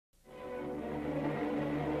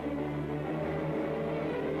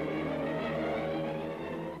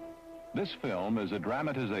This film is a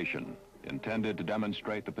dramatization intended to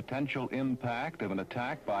demonstrate the potential impact of an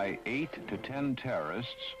attack by 8 to 10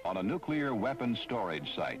 terrorists on a nuclear weapon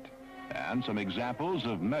storage site, and some examples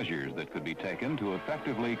of measures that could be taken to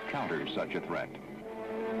effectively counter such a threat.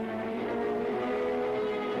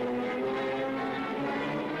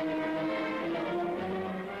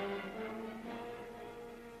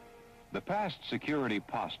 The past security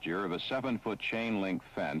posture of a 7-foot chain-link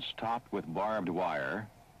fence topped with barbed wire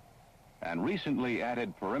and recently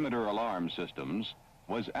added perimeter alarm systems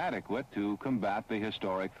was adequate to combat the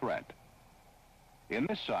historic threat. In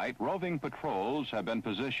this site, roving patrols have been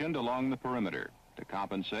positioned along the perimeter to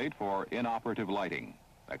compensate for inoperative lighting,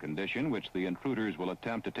 a condition which the intruders will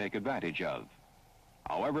attempt to take advantage of.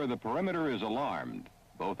 However, the perimeter is alarmed,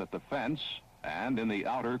 both at the fence and in the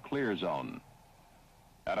outer clear zone.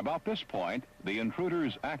 At about this point, the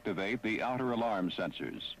intruders activate the outer alarm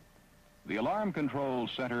sensors. The Alarm Control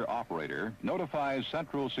Center operator notifies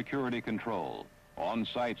Central Security Control,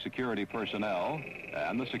 on-site security personnel,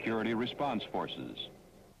 and the security response forces.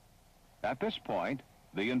 At this point,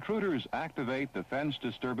 the intruders activate the fence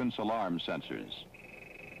disturbance alarm sensors.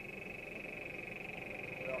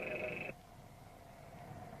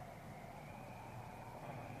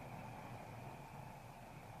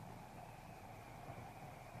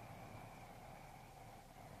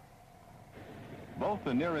 Both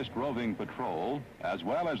the nearest roving patrol, as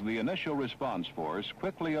well as the initial response force,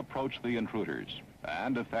 quickly approach the intruders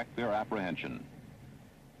and effect their apprehension.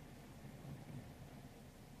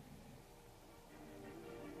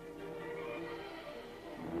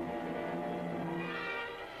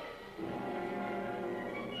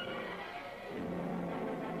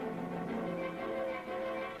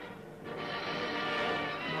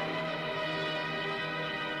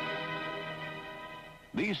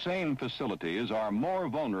 These same facilities are more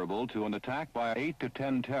vulnerable to an attack by 8 to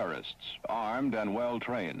 10 terrorists, armed and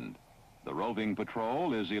well-trained. The roving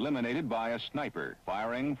patrol is eliminated by a sniper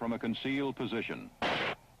firing from a concealed position.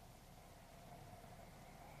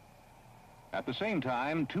 At the same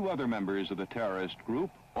time, 2 other members of the terrorist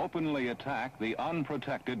group openly attack the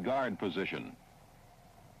unprotected guard position.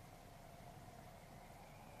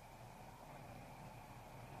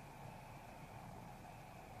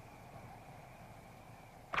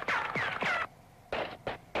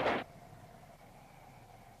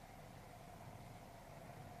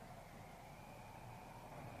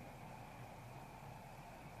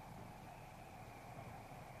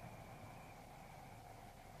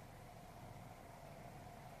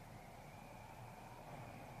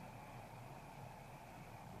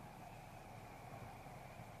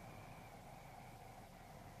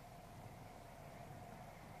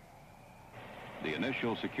 The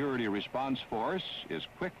initial security response force is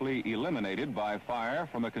quickly eliminated by fire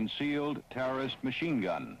from a concealed terrorist machine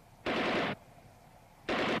gun.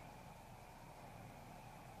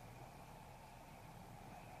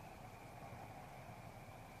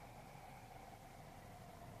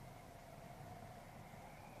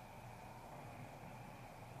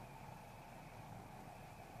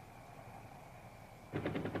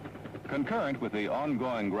 Concurrent with the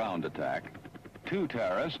ongoing ground attack, 2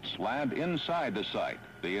 terrorists land inside the site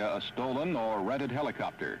via a stolen or rented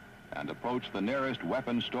helicopter and approach the nearest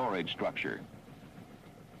weapon storage structure.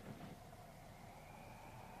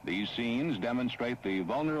 These scenes demonstrate the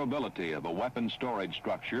vulnerability of a weapon storage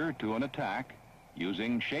structure to an attack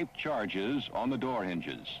using shaped charges on the door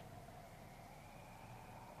hinges.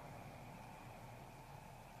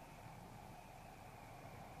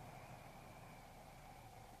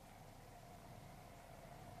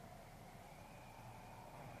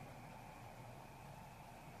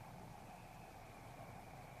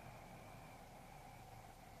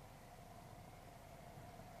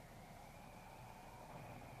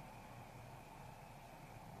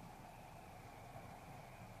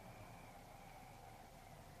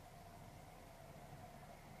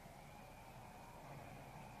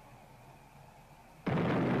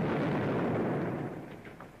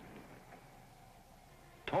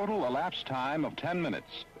 Total elapsed time of 10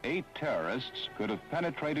 minutes. 8 terrorists could have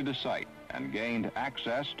penetrated a site and gained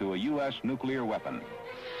access to a U.S. nuclear weapon.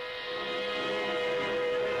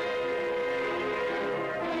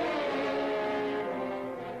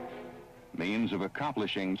 Means of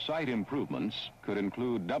accomplishing site improvements could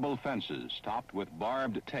include double fences topped with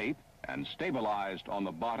barbed tape and stabilized on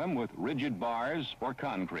the bottom with rigid bars or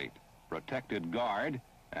concrete, protected guard,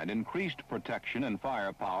 and increased protection and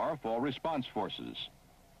firepower for response forces.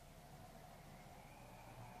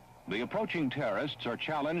 The approaching terrorists are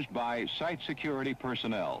challenged by site security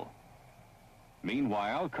personnel.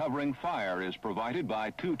 Meanwhile, covering fire is provided by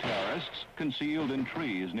 2 terrorists concealed in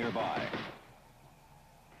trees nearby.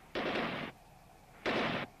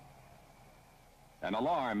 An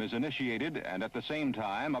alarm is initiated, and at the same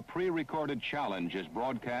time, a pre-recorded challenge is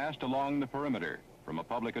broadcast along the perimeter from a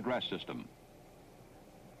public address system.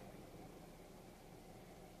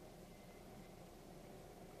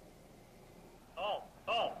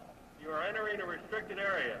 Halt! You are entering a restricted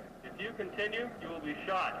area. If you continue, you will be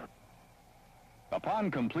shot.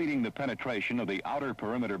 Upon completing the penetration of the outer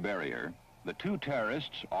perimeter barrier, the 2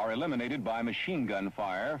 terrorists are eliminated by machine gun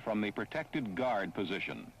fire from the protected guard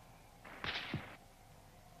position.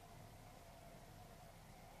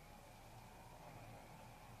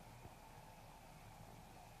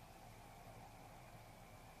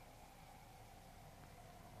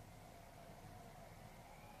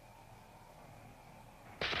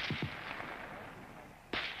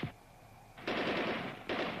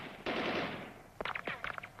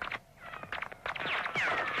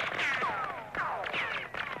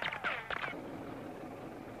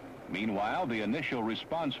 Meanwhile, the initial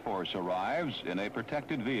response force arrives in a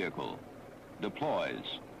protected vehicle, deploys,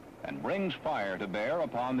 and brings fire to bear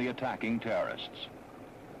upon the attacking terrorists.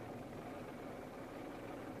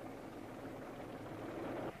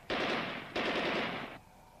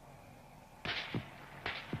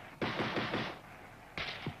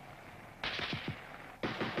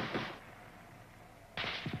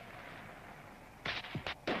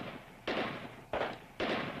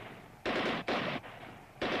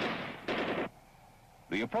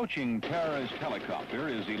 The approaching terrorist helicopter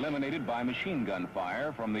is eliminated by machine gun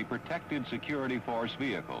fire from the protected security force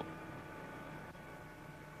vehicle.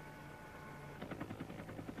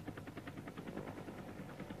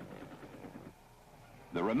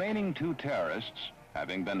 The remaining 2 terrorists,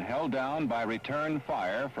 having been held down by return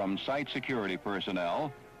fire from site security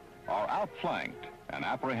personnel, are outflanked and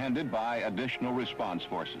apprehended by additional response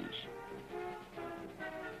forces.